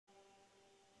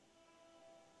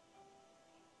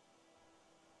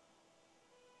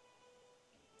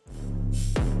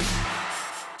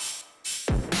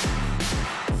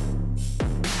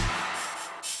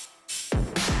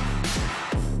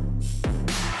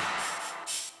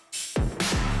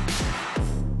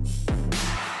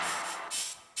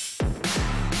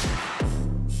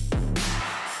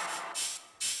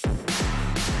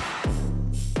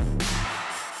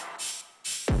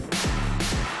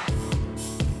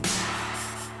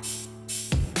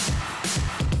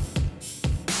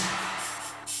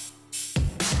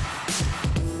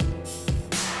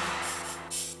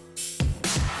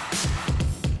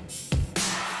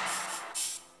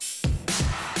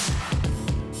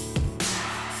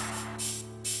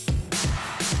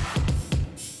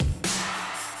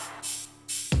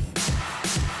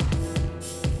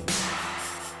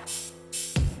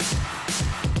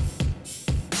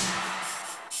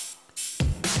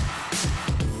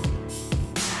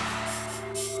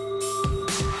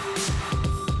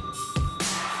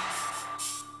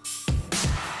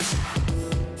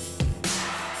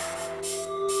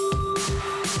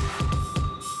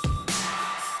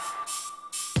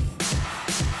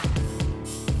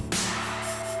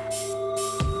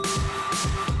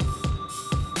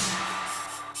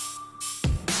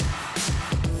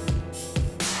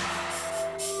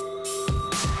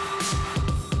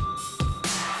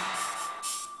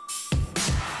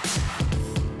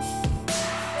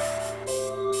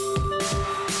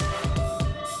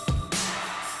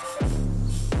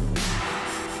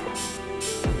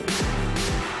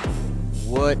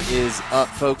What is up,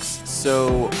 folks?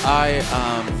 So I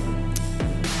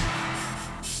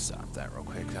stop that real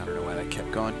quick. I don't know why that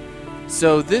kept going.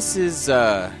 So this is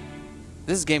a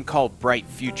game called Bright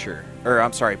Future, or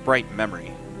I'm sorry, Bright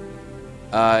Memory.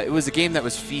 It was a game that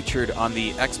was featured on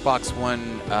the Xbox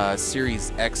One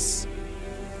Series X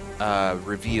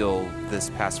reveal this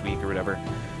past week or whatever.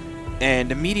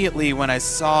 And immediately when I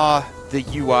saw the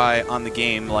UI on the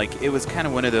game, like, it was kind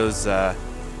of one of those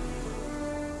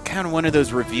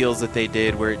reveals that they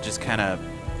did where it just kind of,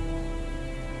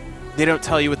 they don't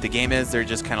tell you what the game is, they're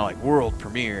just kind of like world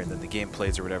premiere and then the game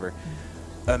plays or whatever.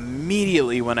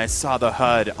 Immediately when I saw the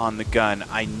HUD on the gun,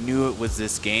 I knew it was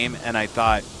this game, and I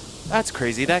thought, that's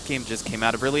crazy, that game just came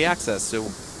out of early access. So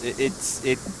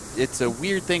it's a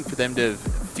weird thing for them to have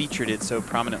featured it so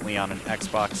prominently on an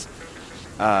Xbox,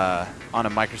 on a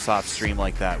Microsoft stream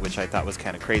like that, which I thought was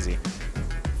kind of crazy.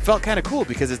 Felt kind of cool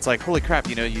because it's like, holy crap,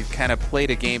 you know, you've kind of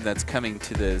played a game that's coming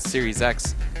to the Series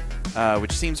X,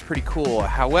 which seems pretty cool.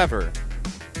 However,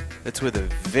 it's with a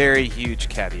very huge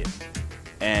caveat,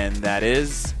 and that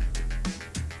is,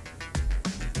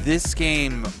 this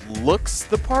game looks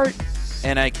the part,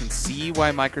 and I can see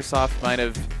why Microsoft might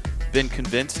have been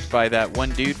convinced by that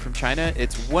one dude from China.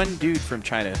 It's one dude from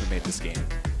China who made this game.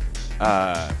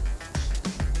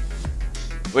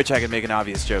 Which I can make an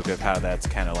obvious joke of how that's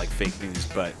kind of like fake news,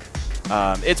 but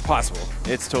it's possible.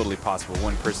 It's totally possible.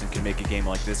 One person can make a game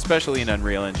like this, especially in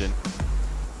Unreal Engine.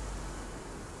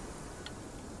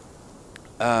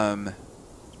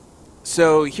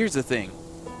 So here's the thing.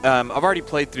 I've already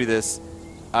played through this.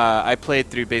 I played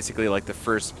through basically like the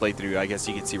first playthrough. I guess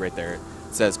you can see right there.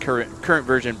 It says current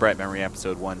version, Bright Memory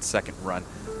Episode 1, second run.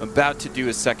 I'm about to do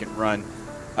a second run.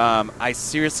 I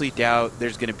seriously doubt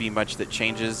there's going to be much that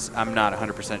changes. I'm not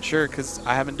 100% sure because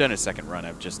I haven't done a second run.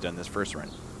 I've just done this first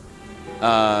run.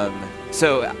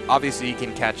 So obviously you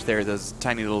can catch there those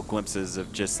tiny little glimpses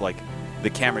of just like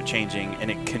the camera changing, and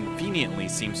it conveniently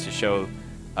seems to show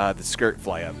the skirt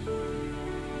fly up.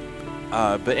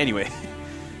 But anyway,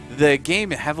 the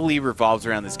game heavily revolves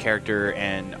around this character,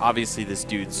 and obviously this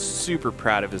dude's super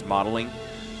proud of his modeling.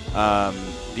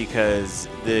 Because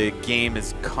the game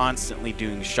is constantly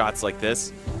doing shots like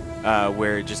this,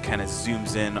 where it just kind of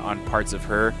zooms in on parts of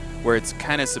her, where it's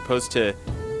kind of supposed to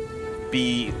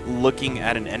be looking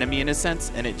at an enemy in a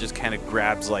sense, and it just kind of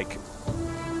grabs like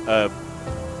a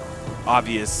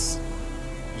obvious,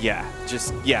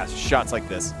 shots like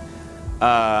this.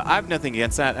 I have nothing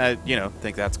against that. I,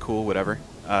 think that's cool, whatever.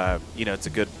 It's a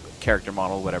good character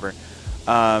model, whatever.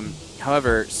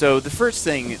 However, so the first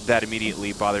thing that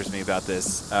immediately bothers me about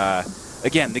this,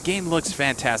 again, the game looks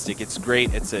fantastic. It's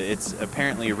great. It's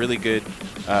apparently a really good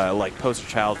like poster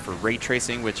child for ray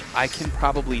tracing, which I can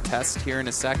probably test here in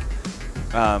a sec.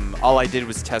 All I did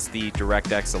was test the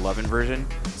DirectX 11 version,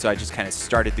 so I just kind of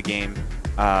started the game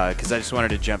because I just wanted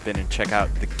to jump in and check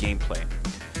out the gameplay.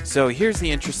 So here's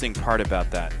the interesting part about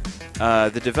that.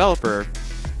 The developer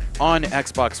on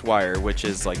Xbox Wire, which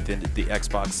is like the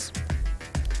Xbox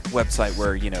website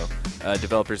where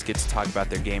developers get to talk about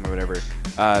their game or whatever.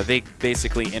 They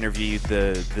basically interviewed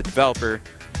the developer,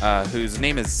 whose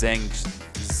name is Zheng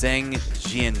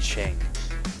Jiancheng.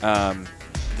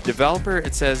 The developer,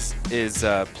 it says, is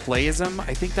Playism.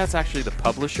 I think that's actually the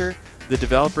publisher. The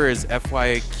developer is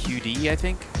FYQD, I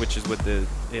think, which is what the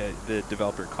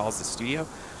developer calls the studio.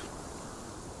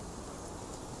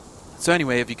 So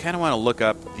anyway, if you kind of want to look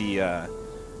up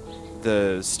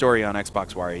the story on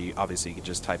Xbox Wire, obviously you can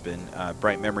just type in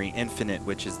Bright Memory Infinite,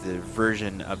 which is the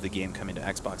version of the game coming to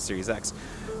Xbox Series X.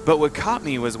 But what caught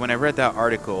me was when I read that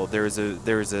article, there was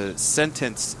a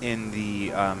sentence in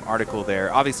the article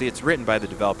there. Obviously it's written by the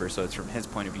developer, so it's from his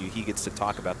point of view. He gets to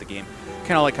talk about the game,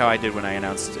 kind of like how I did when I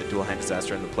announced Dual Hand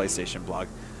Disaster on the PlayStation blog.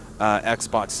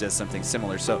 Xbox does something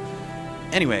similar. So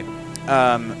anyway,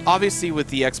 obviously with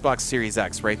the Xbox Series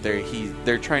X, right there,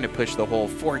 they're trying to push the whole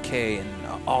 4K and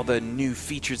all the new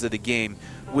features of the game,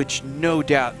 which no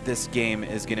doubt this game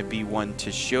is going to be one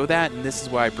to show that, and this is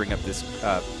why I bring up this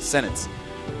sentence.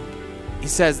 He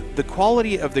says, the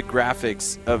quality of the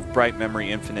graphics of Bright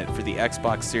Memory Infinite for the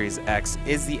Xbox Series X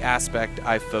is the aspect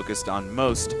I've focused on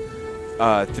most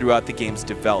throughout the game's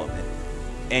development,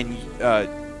 and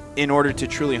in order to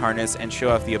truly harness and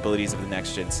show off the abilities of the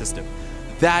next-gen system.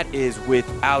 That is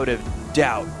without a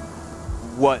doubt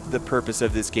what the purpose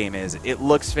of this game is. It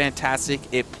looks fantastic.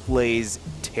 It plays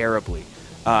terribly.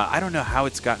 I don't know how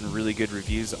it's gotten really good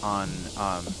reviews on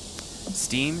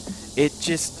Steam.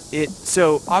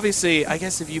 So obviously, I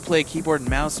guess if you play keyboard and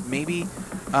mouse, maybe.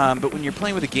 But when you're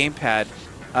playing with a gamepad,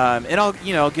 and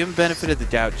I'll give them benefit of the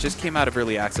doubt. Just came out of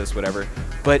early access, whatever.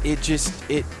 but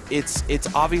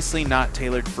it's obviously not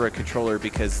tailored for a controller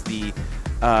because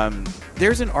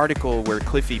there's an article where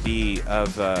Cliffy B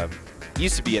of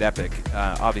used to be at Epic,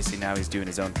 obviously now he's doing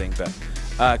his own thing, but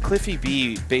Cliffy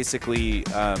B basically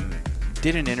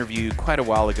did an interview quite a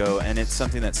while ago, and it's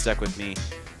something that stuck with me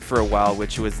for a while,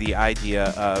 which was the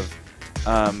idea of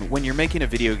when you're making a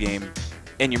video game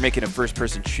and you're making a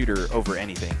first-person shooter over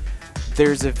anything,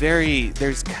 there's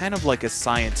kind of like a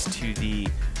science to the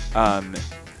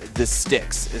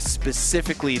sticks,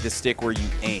 specifically the stick where you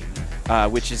aim,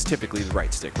 which is typically the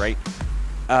right stick, right?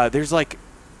 There's like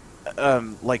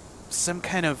some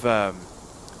kind of I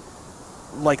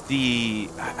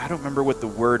don't remember what the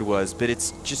word was, but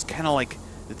it's just kind of like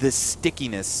the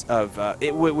stickiness of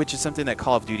it, which is something that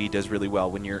Call of Duty does really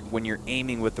well. When you're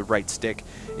aiming with the right stick,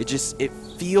 it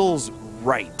feels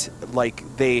right. Like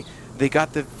they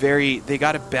got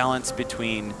a balance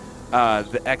between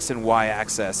the X and Y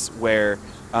axis where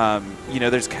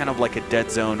there's kind of like a dead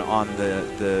zone on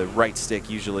the right stick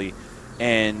usually,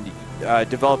 and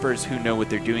developers who know what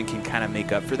they're doing can kind of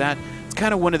make up for that. It's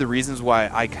kind of one of the reasons why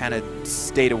I kind of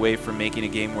stayed away from making a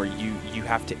game where you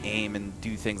have to aim and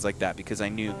do things like that, because I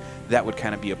knew that would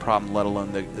kind of be a problem, let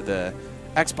alone the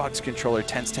Xbox controller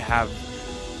tends to have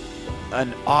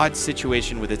an odd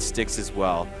situation with its sticks as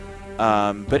well.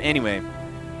 But anyway,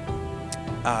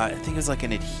 I think it was like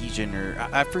an adhesion, or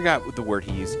I forgot what the word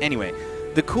he used. Anyway,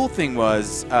 the cool thing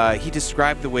was he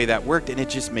described the way that worked, and it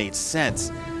just made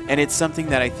sense. And it's something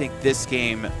that I think this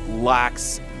game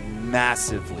lacks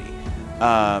massively.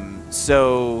 Yeah,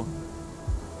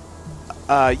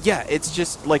 it's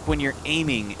just like when you're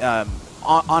aiming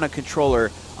on a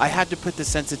controller, I had to put the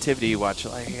sensitivity, watch,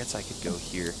 I guess I could go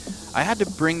here. I had to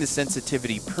bring the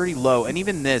sensitivity pretty low, and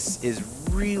even this is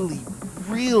really,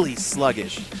 really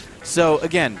sluggish. So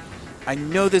again, I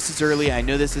know this is early, I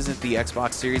know this isn't the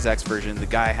Xbox Series X version. The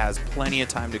guy has plenty of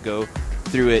time to go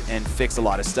through it and fix a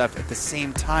lot of stuff. At the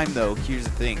same time though, here's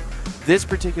the thing. This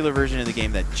particular version of the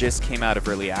game that just came out of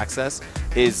early access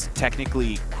is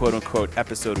technically quote-unquote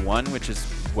episode 1, which is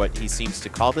what he seems to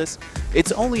call this.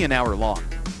 It's only an hour long.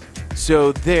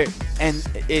 So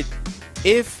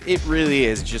if it really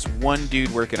is just one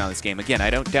dude working on this game, again, I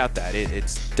don't doubt that.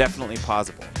 It's definitely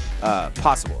possible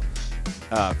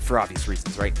for obvious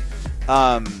reasons, right?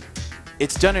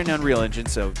 It's done in Unreal Engine,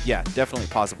 so yeah, definitely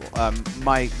possible.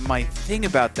 My thing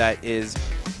about that is,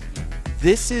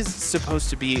 this is supposed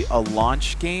to be a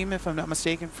launch game, if I'm not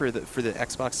mistaken, for the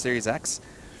Xbox Series X.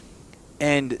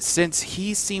 And since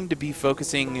he seemed to be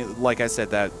focusing, like I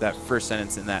said, that first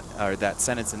sentence in that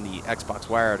sentence in the Xbox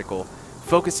Wire article,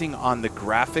 focusing on the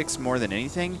graphics more than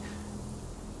anything,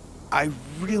 I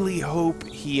really hope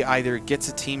he either gets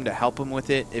a team to help him with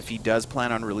it if he does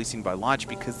plan on releasing by launch,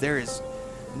 because there is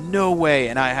no way,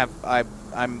 and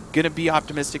I'm gonna be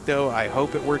optimistic though, I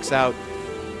hope it works out,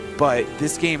 but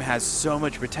this game has so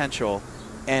much potential,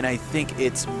 and I think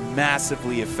it's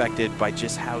massively affected by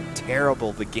just how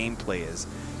terrible the gameplay is.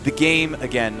 The game,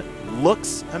 again,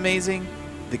 looks amazing,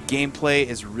 the gameplay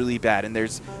is really bad, and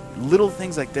there's little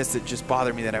things like this that just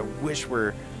bother me that I wish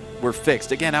were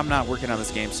fixed. Again, I'm not working on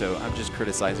this game, so I'm just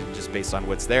criticizing just based on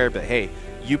what's there, but hey,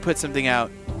 you put something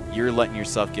out, you're letting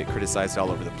yourself get criticized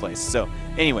all over the place. So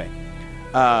anyway,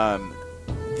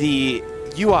 the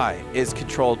UI is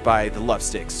controlled by the love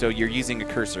stick, so you're using a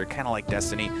cursor, kind of like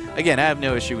Destiny. Again, I have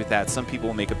no issue with that. Some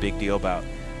people make a big deal about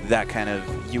that kind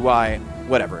of UI,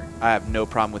 whatever. I have no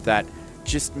problem with that.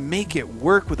 Just make it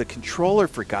work with a controller,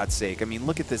 for God's sake. I mean,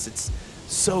 look at this. It's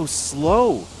so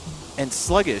slow and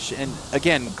sluggish. And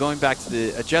again, going back to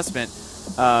the adjustment,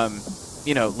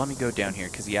 let me go down here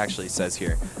because he actually says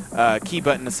here, key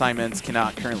button assignments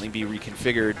cannot currently be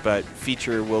reconfigured, but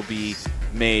feature will be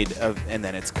made of, and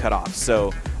then it's cut off.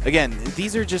 So again,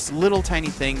 these are just little tiny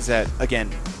things that, again,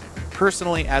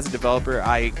 personally as a developer,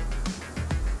 I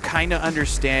kind of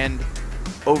understand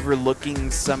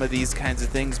overlooking some of these kinds of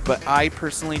things, but I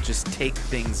personally just take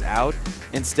things out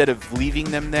instead of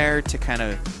leaving them there to kind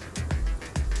of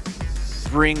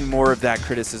bring more of that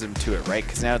criticism to it, right?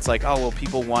 Because now it's like, oh, well,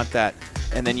 people want that,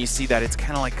 and then you see that it's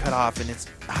kind of like cut off, and it's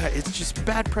just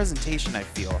bad presentation, I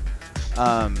feel.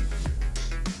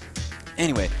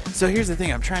 Anyway, so here's the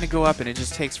thing. I'm trying to go up, and it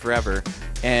just takes forever,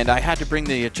 and I had to bring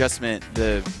the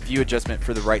view adjustment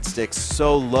for the right stick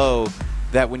so low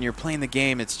that when you're playing the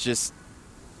game, it's just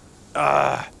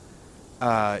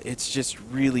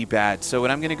really bad. So what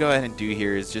I'm going to go ahead and do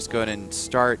here is just go ahead and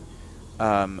start,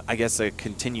 I guess, a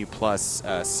continue plus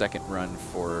second run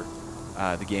for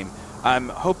the game. I'm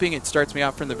hoping it starts me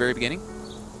out from the very beginning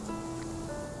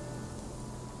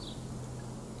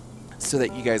so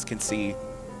that you guys can see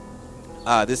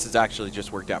This has actually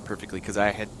just worked out perfectly because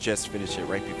I had just finished it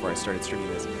right before I started streaming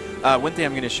this. One thing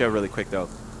I'm going to show really quick, though.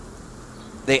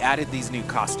 They added these new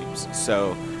costumes.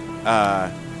 So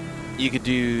you could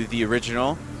do the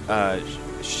original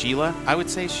Sheila, I would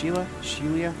say. Sheila?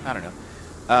 I don't know.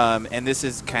 And this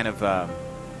is kind of...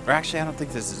 or actually, I don't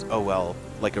think this is OL,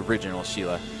 like original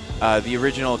Sheila. The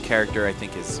original character, I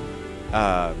think, is...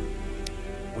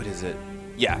 what is it?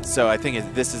 Yeah, so I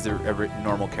think this is a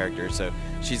normal character. So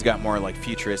she's got more like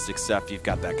futuristic stuff. You've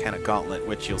got that kind of gauntlet,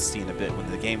 which you'll see in a bit when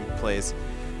the game plays.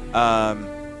 Then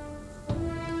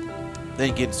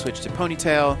you can switch to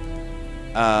Ponytail,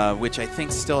 which I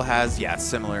think still has, yeah,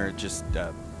 similar, just,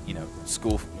 you know,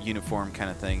 school uniform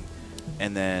kind of thing.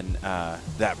 And then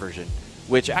that version,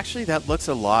 which actually that looks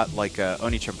a lot like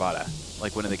Oni Chambada,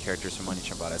 like one of the characters from Oni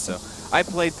Chambada. So I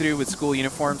played through with school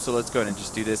uniform, so let's go ahead and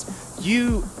just do this.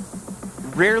 You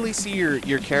rarely see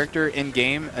your character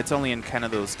in-game. It's only in kind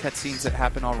of those cutscenes that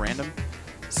happen all random.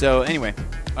 So anyway,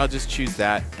 I'll just choose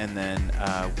that, and then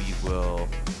we will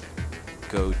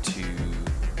go to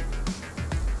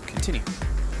continue.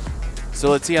 So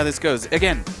let's see how this goes.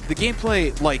 Again, the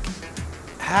gameplay like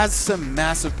has some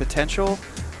massive potential,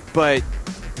 but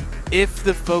if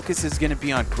the focus is going to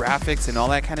be on graphics and all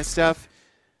that kind of stuff,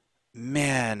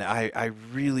 man, I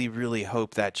really, really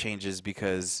hope that changes,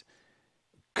 because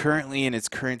currently in its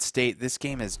current state, this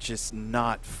game is just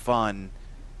not fun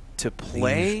to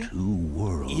play.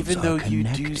 Even though you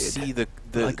do see the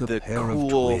cool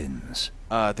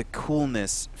the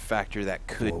coolness factor that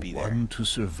could be there. One to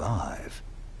survive,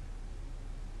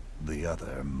 the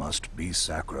other must be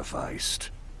sacrificed.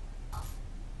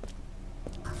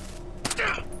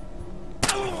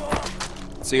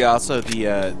 So yeah, also the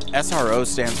SRO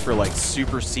stands for like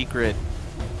supernatural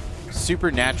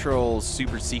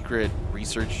super secret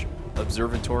research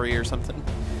observatory or something,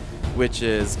 which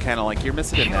is kind of like you're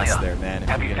missing a nest there, man.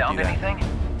 Have you found anything?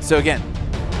 So again,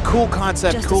 cool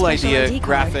concept, Just cool a special idea, ID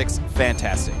card. Graphics,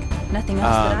 fantastic. Nothing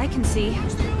else that I can see.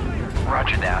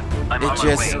 Roger that. I'm It on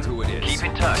just- my way. Keep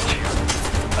in touch.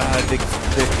 The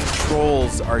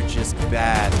controls are just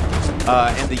bad,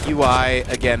 and the UI,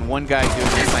 again, one guy doing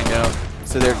this, I know,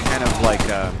 so they're kind of like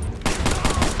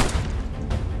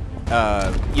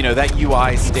you know, that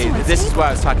UI state. This is what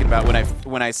I was talking about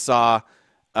when I saw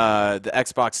the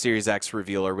Xbox Series X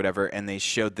reveal or whatever, and they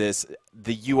showed this.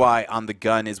 The UI on the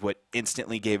gun is what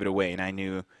instantly gave it away, and I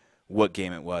knew what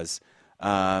game it was.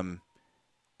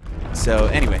 So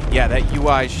anyway, yeah, that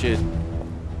UI should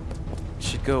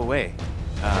go away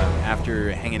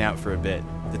after hanging out for a bit.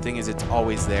 The thing is, it's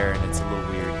always there, and it's a little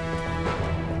weird.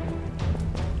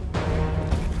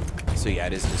 So yeah,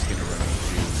 it is just going to run me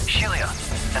through. Shelia,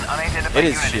 an unidentified It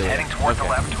is unit Shelia. is heading toward the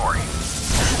Okay. laboratory.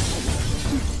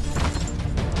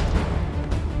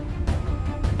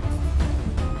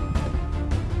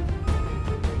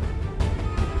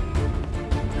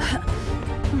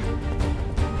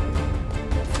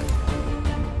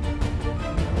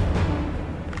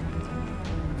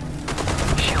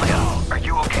 Shelia, are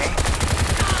you okay?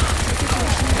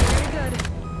 Very good.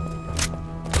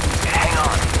 Hang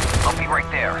on. I'll be right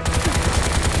there.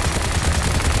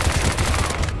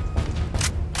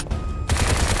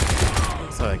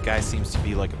 So that guy seems to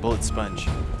be like a bullet sponge.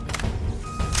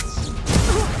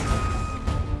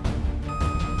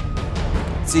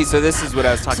 See, so this is what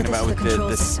I was talking So this about is with the control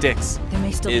the system. sticks. There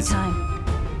may still Is- be time.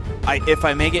 If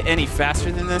I make it any faster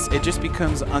than this, it just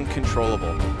becomes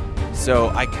uncontrollable. So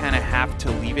I kind of have to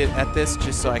leave it at this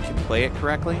just so I can play it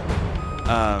correctly.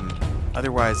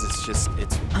 Otherwise, it's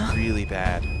really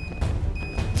bad.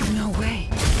 No way.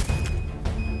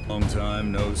 Long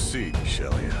time no see,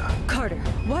 Shelia. Carter,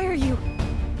 why are you...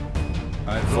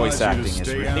 I Voice advise you acting to is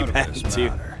stay really out of bad, this too.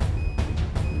 matter.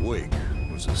 Wake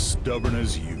was as stubborn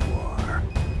as you are.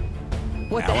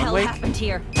 What the Alan hell Wake? happened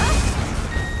here?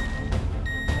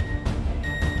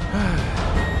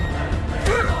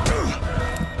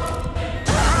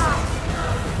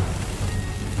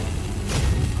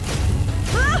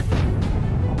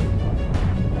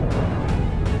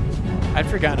 I'd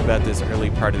forgotten about this early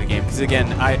part of the game because,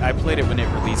 again, I played it when it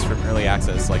released from Early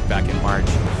Access, like back in March,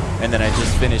 and then I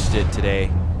just finished it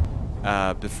today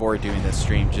before doing this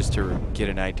stream just to get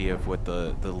an idea of what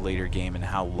the later game and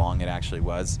how long it actually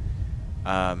was.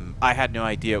 I had no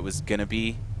idea it was going to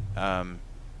be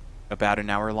about an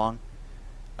hour long.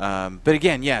 But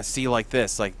again, yeah, see, like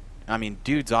this, like, I mean,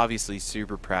 dude's obviously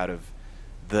super proud of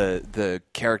the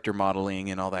character modeling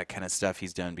and all that kind of stuff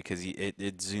he's done because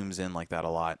it zooms in like that a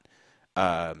lot.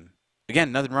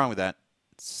 Again, nothing wrong with that.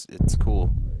 It's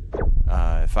cool.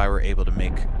 If I were able to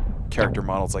make character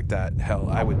models like that, hell,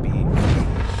 I would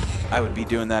be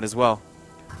doing that as well.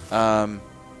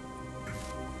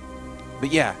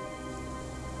 But yeah.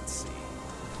 Let's see.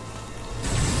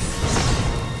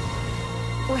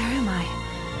 Where am I?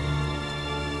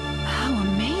 How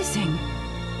amazing.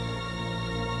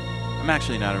 I'm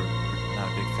actually not a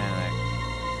big fan of that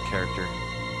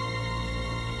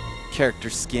character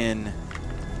skin.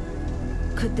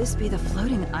 Could this be the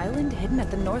floating island hidden at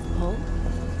the North Pole?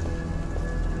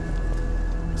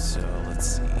 So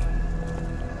let's see.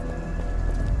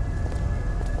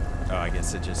 Oh, I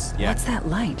guess it just, yeah. What's that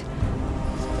light?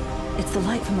 It's the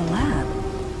light from the lab.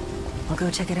 I'll go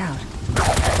check it out.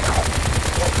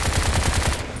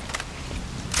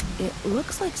 It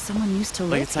looks like someone used to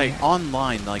live Like it's like here.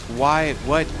 online. Like why?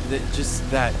 What? Just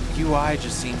that UI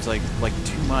just seems like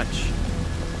too much.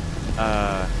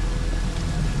 I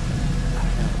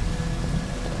don't know.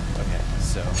 Okay,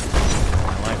 so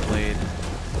my light blade.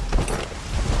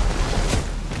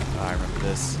 Oh, I remember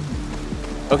this.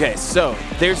 Okay, so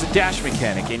there's a dash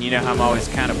mechanic, and you know how I'm always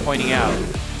kind of pointing out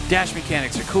dash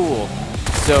mechanics are cool.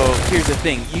 So here's the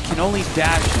thing: you can only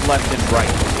dash left and right.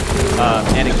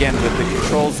 And again, with the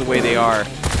controls the way they are,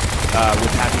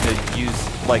 with having to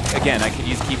use, like, again, I could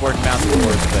use keyboard and mouse, of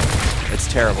course, but it's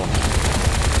terrible.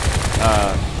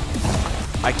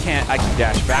 I can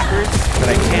dash backwards, but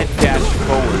I can't dash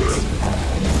forwards.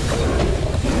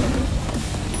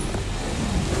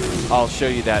 I'll show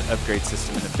you that upgrade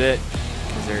system in a bit,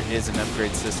 because there is an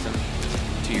upgrade system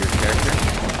to your character.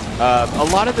 A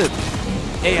lot of the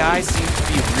AI seems to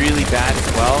be really bad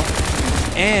as well.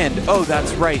 And, oh,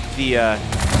 that's right, the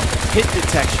hit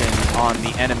detection on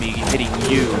the enemy hitting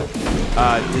you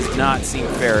does not seem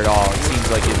fair at all. It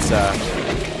seems like it's,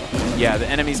 yeah, the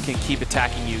enemies can keep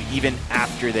attacking you even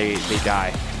after they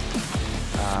die.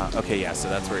 Okay, yeah, so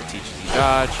that's where it teaches you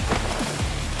dodge.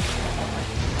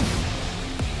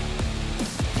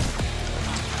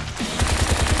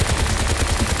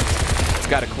 It's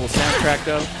got a cool soundtrack,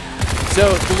 though.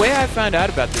 So, the way I found out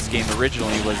about this game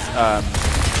originally was,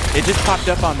 it just popped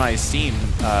up on my Steam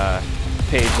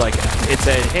page. Like, it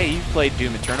said, hey, you've played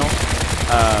Doom Eternal.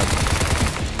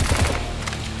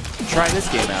 Try this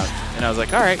game out. And I was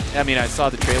like, all right. I mean, I saw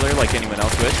the trailer like anyone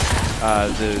else would.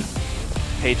 The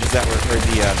pages that were, or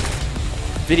the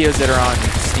videos that are on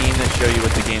Steam that show you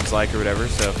what the game's like or whatever.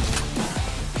 So,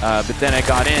 but then I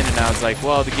got in and I was like,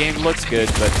 well, the game looks good,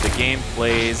 but the game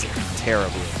plays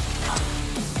terribly.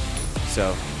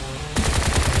 So,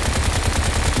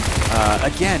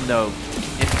 again, though,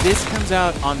 if this comes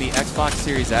out on the Xbox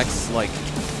Series X, like,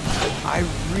 I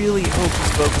really hope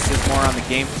this focuses more on the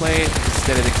gameplay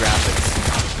instead of the graphics.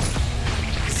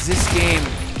 'Cause this game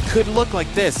could look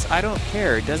like this. I don't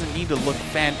care. It doesn't need to look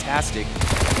fantastic.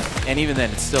 And even then,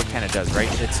 it still kind of does, right?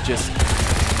 It's just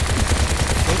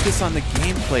focus on the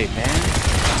gameplay, man.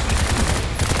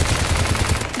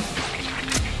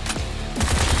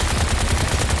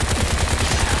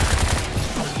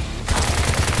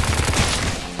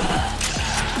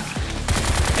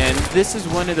 And this is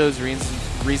one of those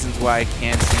reasons why I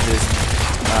can see this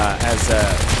as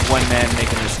one man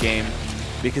making this game,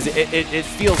 because it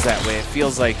feels that way. It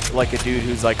feels like a dude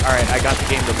who's like, all right, I got the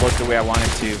game to look the way I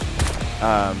wanted to,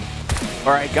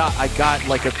 or I got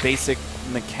like a basic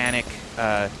mechanic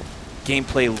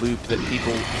gameplay loop that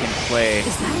people can play.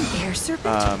 Is that an air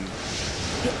serpent?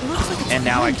 It looks like it's and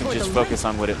now I flying can toward just the focus light.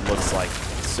 on what it looks like.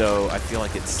 So I feel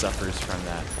like it suffers from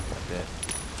that a bit.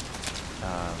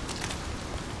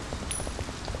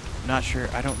 I'm not sure.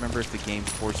 I don't remember if the game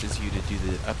forces you to do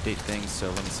the update thing, so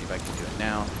let me see if I can do it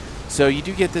now. So you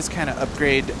do get this kind of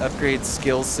upgrade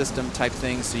skills system type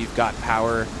thing. So you've got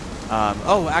power.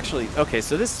 Oh, actually, okay.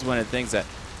 So this is one of the things that,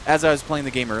 as I was playing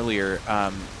the game earlier,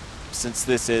 since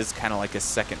this is kind of like a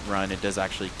second run, it does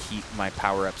actually keep my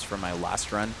power-ups from my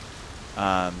last run.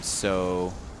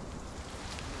 So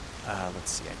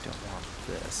let's see. I don't want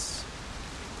this.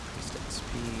 Increased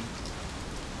XP.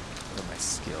 What are my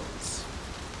skills?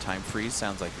 Time freeze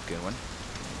sounds like a good one.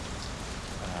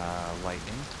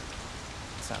 Lightning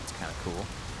sounds kind of cool.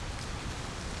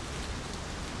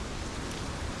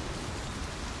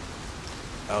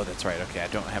 Oh, that's right. Okay, I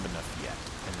don't have enough yet.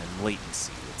 And then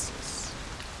latency, what's this?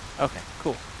 Okay,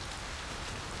 cool.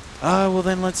 Well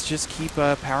then let's just keep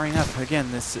powering up.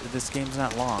 Again, this game's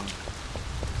not long,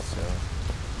 so.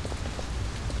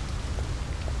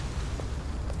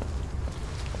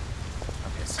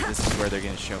 Okay, so this is where they're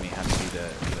going to show me how to do the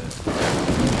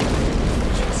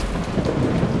chasing.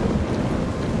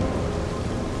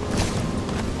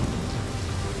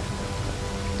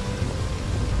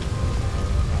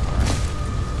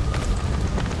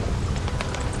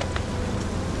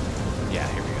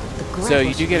 So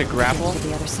you do get a grapple, To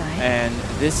the other side. and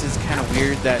this is kind of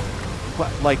weird that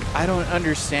like, I don't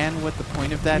understand what the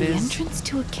point of that The is. entrance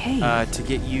to a cave. To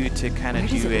get you to kind of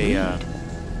Where does do it a. lead?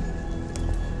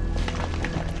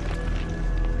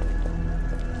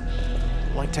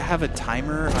 Like to have a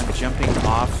timer on jumping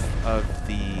off of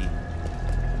the.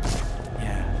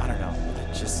 Yeah, I don't know.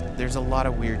 It just there's a lot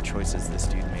of weird choices this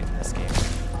dude made in this game.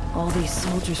 All these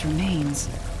soldiers' remains.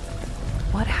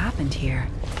 What happened here?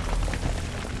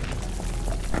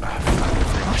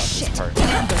 Oh shit. Part.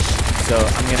 So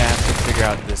I'm gonna have to figure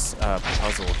out this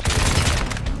puzzle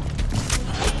here.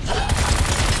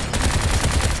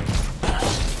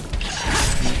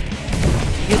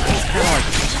 You get these kind of like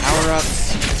power-ups.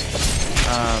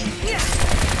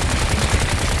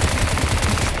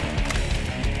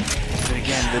 But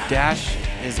again, the dash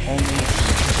is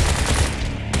only.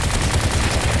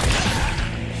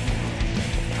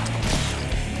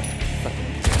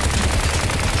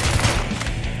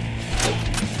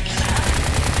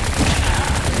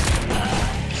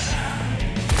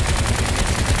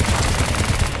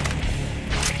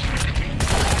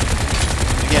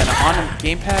 Again, on a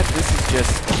gamepad, this is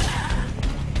just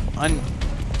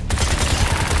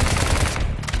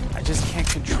I just can't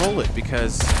control it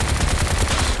because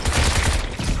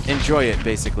enjoy it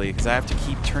basically because I have to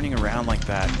keep turning around like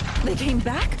that. They came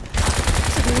back?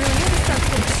 So they really is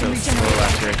something So to slow regenerate.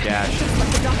 after a dash. Just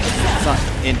like the doctor said. It's not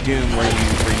in Doom where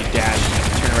you dash and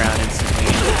you turn around instantly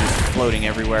and you're just floating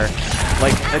everywhere.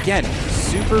 Like again,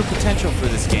 super potential for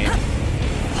this game.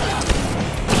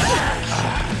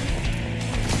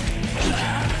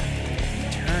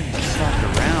 Turn the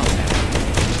fuck around.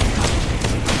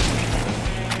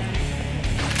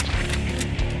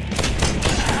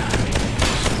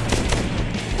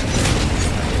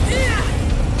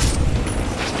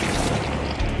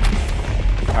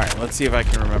 Alright, let's see if I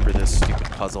can remember this stupid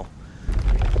puzzle.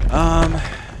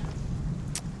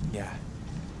 Yeah.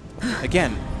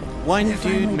 Again, one They're dude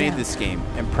finally made down. this game.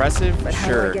 Impressive, But how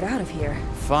do I sure. get out of here?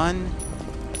 Fun.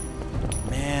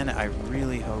 Man, I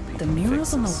really hope he The can murals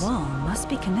fix on the this. wall must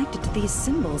be connected to these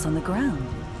symbols on the ground.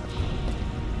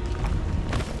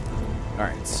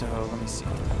 Alright, so let me see.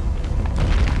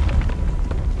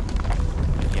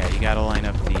 Yeah, you gotta line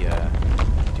up the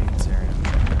dudes there. I'm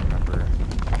trying to remember.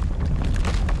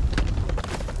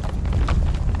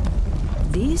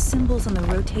 These symbols on the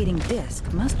rotating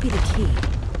disc must be the key.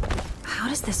 How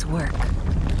does this work?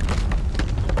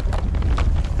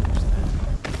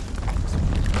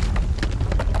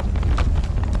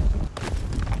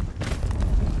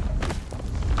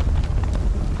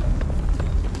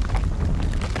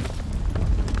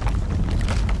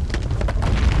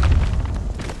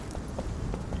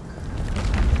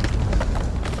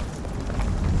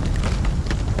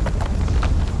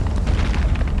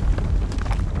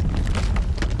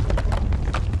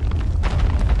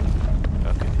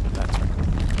 Okay, that's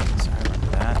right. So I remember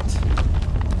that.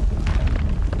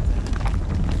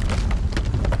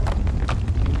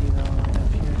 Maybe they'll line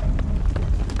up here.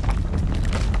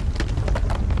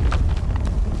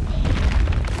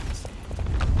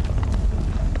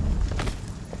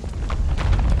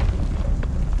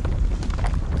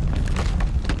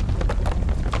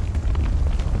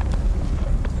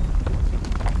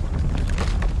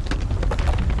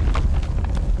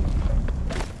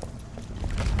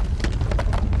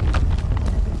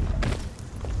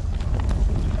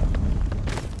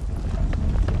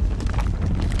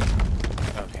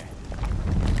 Okay.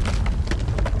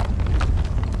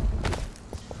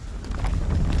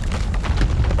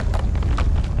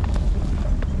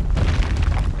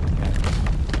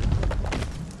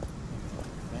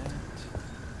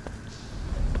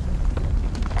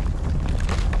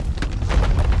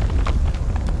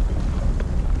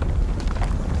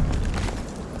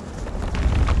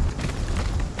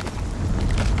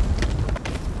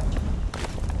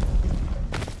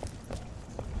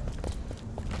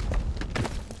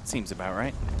 Seems about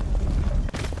right.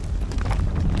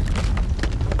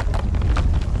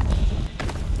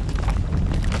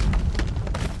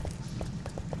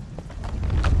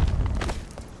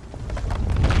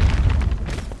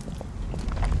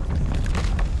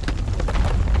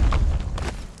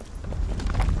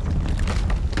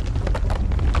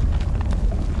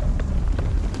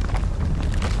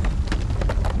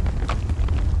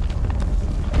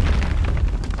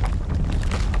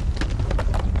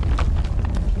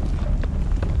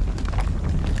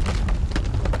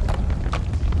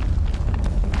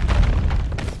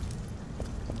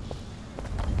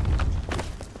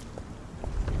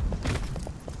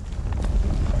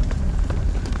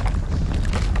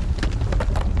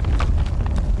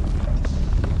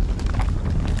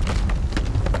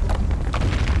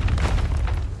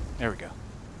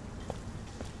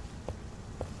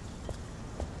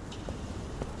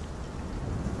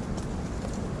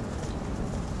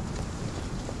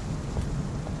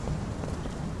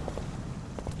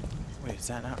 is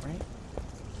that not right?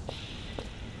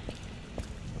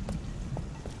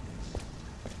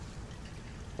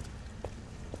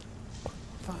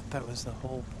 I thought that was the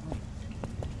whole point.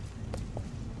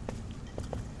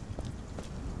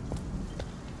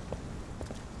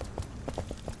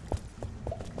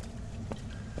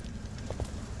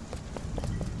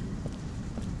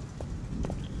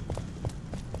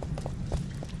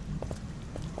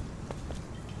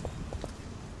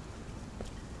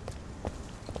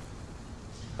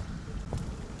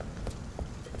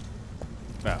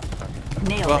 Oh, okay.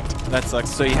 Nailed Well, it. that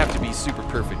sucks. So you have to be super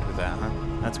perfect with that, huh?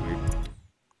 That's weird.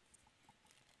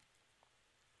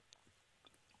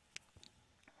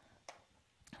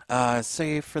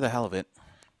 Save for the hell of it.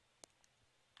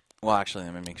 Well, actually,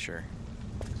 let me make sure.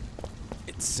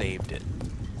 It saved it.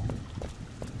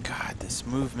 God, this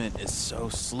movement is so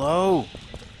slow.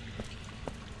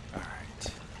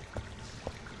 Alright.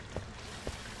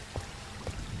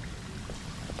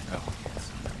 Oh,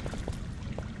 yes.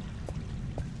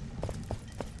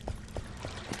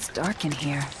 It's dark in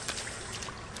here.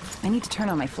 I need to turn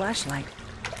on my flashlight.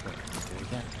 Wait, do it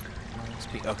again.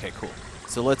 Okay, cool.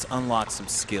 So let's unlock some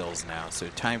skills now. So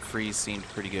time freeze seemed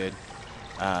pretty good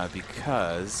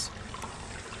because...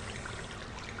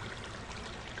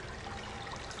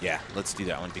 Yeah, let's do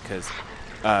that one because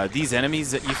these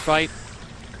enemies that you fight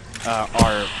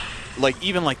are like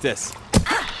even like this.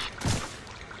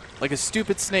 Like a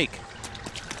stupid snake.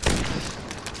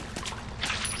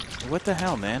 What the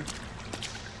hell, man?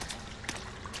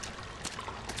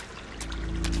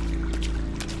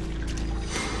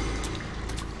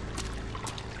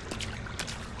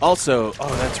 Also,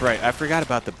 oh, that's right. I forgot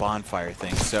about the bonfire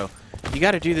thing. So, you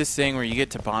got to do this thing where you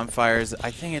get to bonfires. I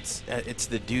think it's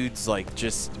the dude's like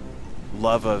just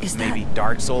love of Is maybe that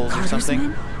Dark Souls or Carter's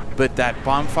something. men? But that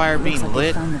bonfire Looks being like they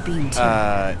lit found the beam, too.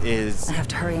 is I have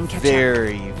to hurry and catch up.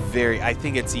 very, very. I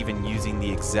think it's even using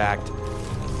the exact.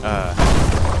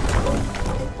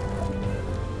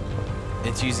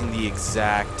 It's using the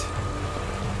exact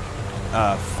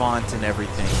font and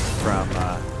everything from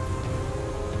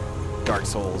Dark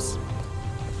Souls,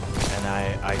 and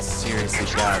I seriously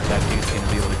doubt that dude's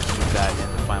gonna be able to keep that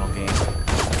in the final game.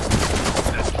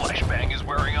 This flashbang is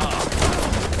wearing off.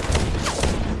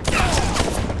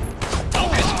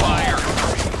 Focus fire.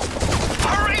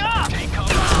 Hurry up! Take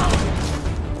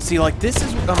cover. See, like, this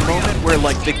is a moment where,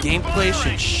 like, the gameplay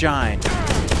should shine,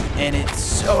 and it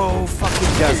so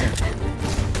fucking doesn't.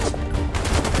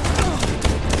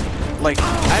 Like,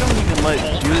 I don't even let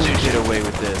Doom get away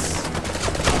with this.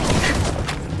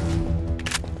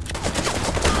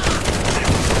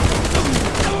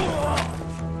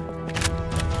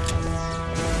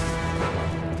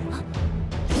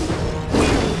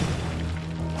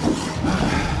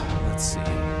 Let's see.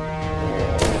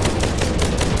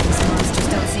 These monsters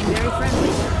don't seem very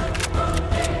friendly.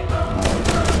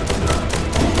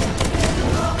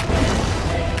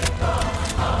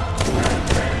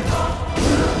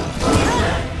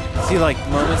 See, like,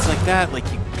 moments like that, like,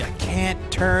 you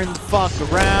can't turn the fuck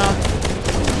around.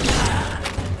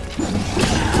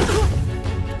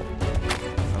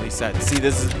 At least that, see,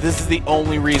 this is the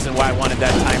only reason why I wanted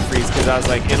that time freeze, because I was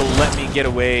like, it'll let me get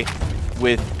away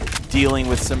with dealing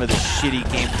with some of the shitty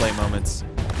gameplay moments.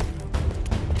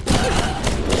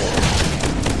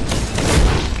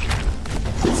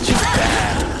 It's just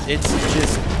bad. It's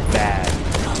just bad.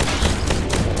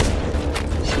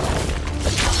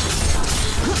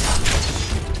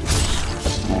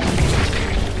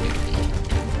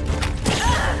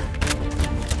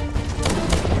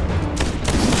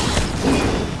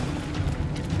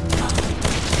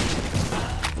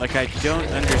 Like, I don't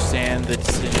understand the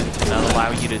decision to not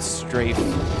allow you to strafe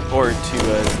or to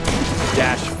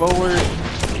dash forward.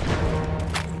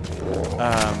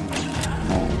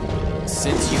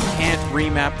 Since you can't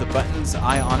remap the buttons,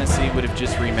 I honestly would have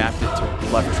just remapped it to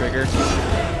left trigger.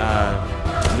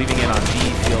 Leaving it on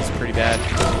B feels pretty bad.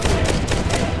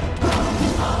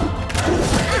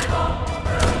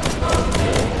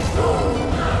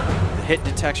 The hit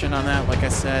detection on that, like I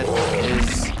said,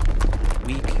 is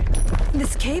weak.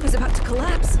 This cave is about to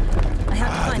collapse. I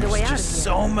have to find a way There's out of just here.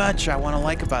 so much I want to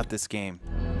like about this game.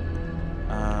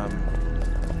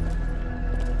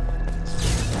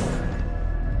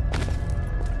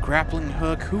 Grappling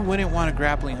hook. Who wouldn't want a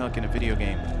grappling hook in a video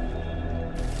game?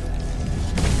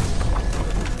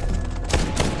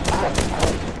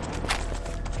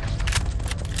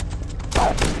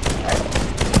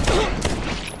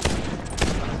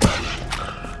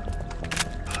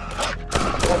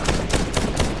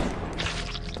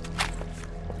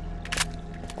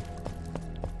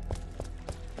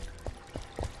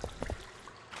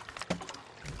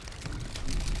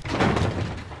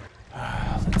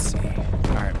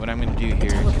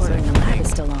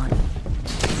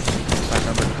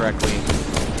 correctly.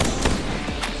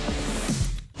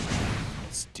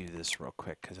 Let's do this real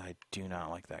quick because I do not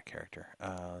like that character.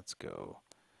 Let's go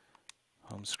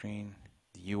home screen.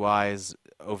 The UI is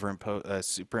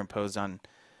superimposed on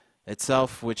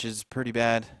itself, which is pretty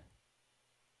bad.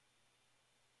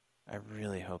 I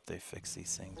really hope they fix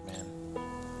these things, man.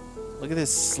 Look at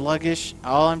this sluggish.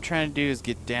 All I'm trying to do is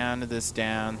get down to this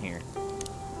down here.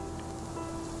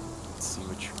 Let's see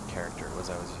which character it was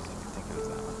I was using. I think it was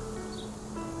that one.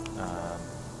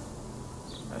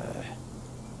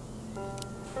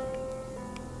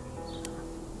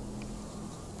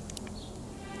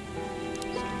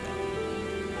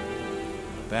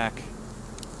 Back.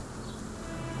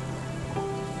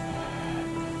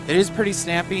 It is pretty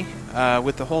snappy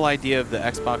with the whole idea of the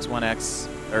Xbox One X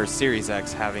or Series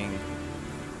X having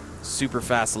super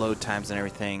fast load times and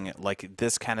everything. Like,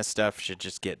 this kind of stuff should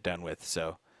just get done with.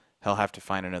 So he'll have to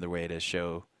find another way to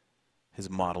show his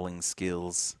modeling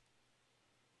skills.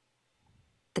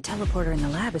 The teleporter in the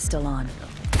lab is still on.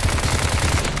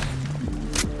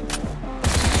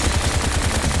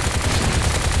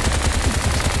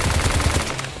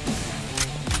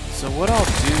 So what I'll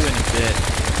do in a bit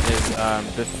is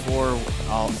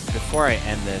before I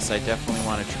end this, I definitely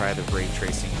want to try the ray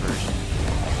tracing version,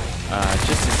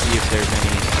 just to see if there's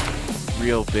any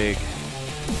real big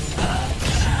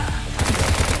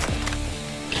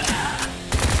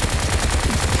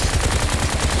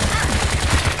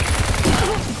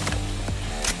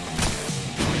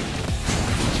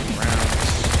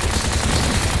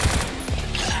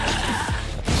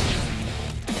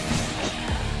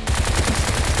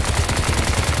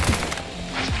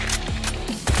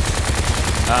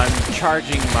I'm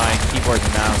charging my keyboard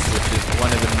and mouse, which is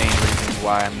one of the main reasons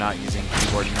why I'm not using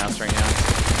keyboard and mouse right now.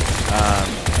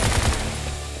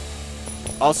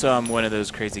 Also, I'm one of those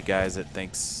crazy guys that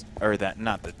thinks, or that,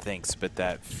 not that thinks, but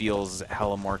that feels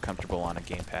hella more comfortable on a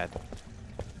gamepad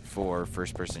for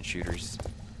first-person shooters.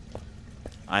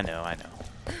 I know.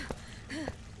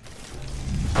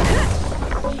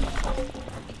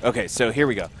 Okay, so here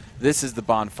we go. This is the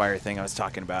bonfire thing I was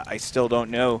talking about. I still don't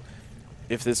know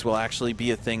if this will actually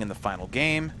be a thing in the final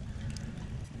game,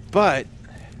 but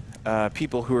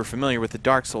people who are familiar with the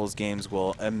Dark Souls games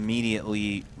will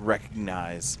immediately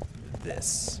recognize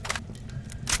this.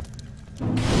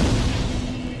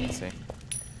 Let's see.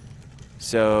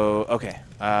 So, okay,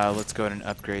 let's go ahead and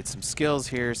upgrade some skills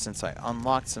here since I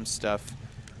unlocked some stuff.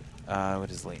 What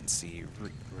is latency?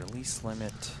 Release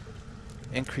limit.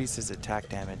 Increases attack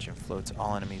damage and floats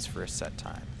all enemies for a set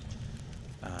time.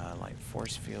 Light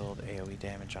force field, AoE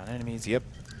damage on enemies. Yep,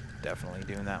 definitely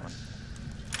doing that one.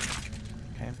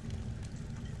 Okay.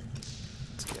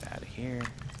 Let's get out of here.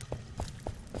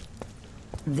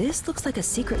 This looks like a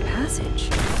secret passage.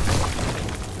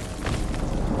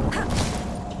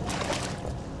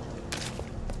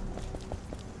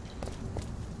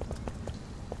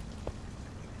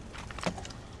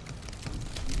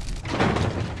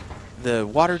 The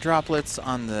water droplets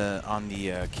on the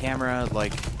camera,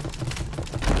 like,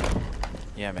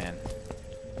 yeah, man.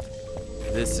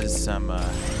 This is some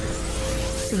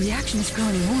The reaction is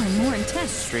growing more and more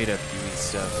intense. straight up gooey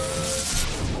stuff.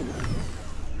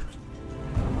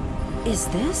 Is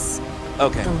this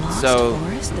Okay, the lost so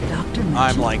forest the doctor mentioned?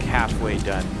 I'm like halfway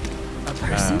done. A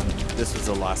person? This was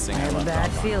the last thing I I have a left bad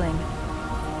off on. feeling.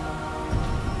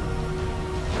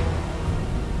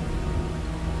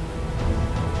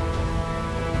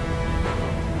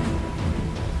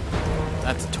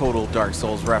 That's a total Dark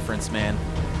Souls reference, man.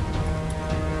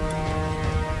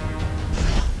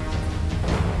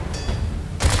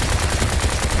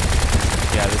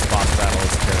 Yeah, this boss battle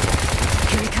is terrible.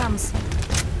 Here he comes.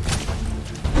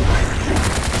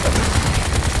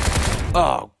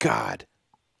 Oh, God.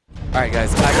 Alright,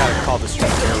 guys, I gotta call the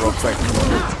stream here real quick.